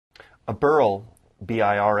A Birl,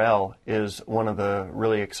 B-I-R-L, is one of the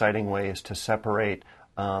really exciting ways to separate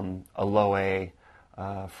a low A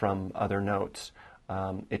from other notes.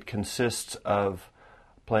 It consists of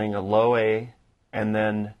playing a low A, and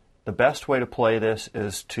then the best way to play this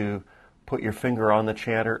is to put your finger on the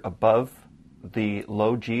chanter above the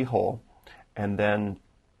low G hole, and then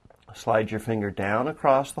slide your finger down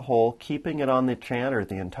across the hole, keeping it on the chanter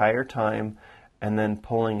the entire time, and then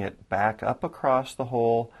pulling it back up across the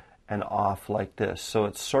hole and off like this. So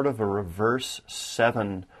it's sort of a reverse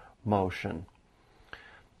 7 motion.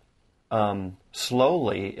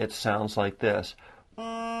 Slowly, it sounds like this.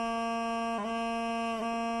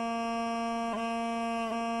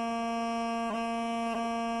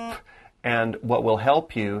 And what will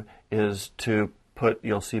help you is to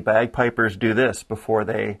you'll see bagpipers do this before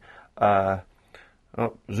they,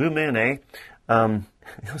 zoom in, eh?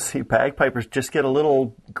 You'll see bagpipers just get a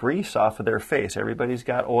little grease off of their face. Everybody's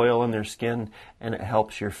got oil in their skin, and it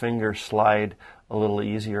helps your finger slide a little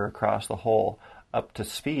easier across the hole. Up to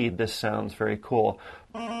speed, this sounds very cool.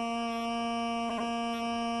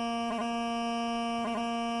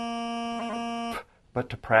 But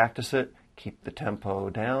to practice it, keep the tempo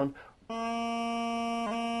down.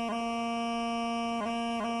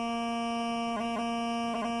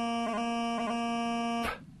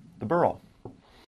 The Birl.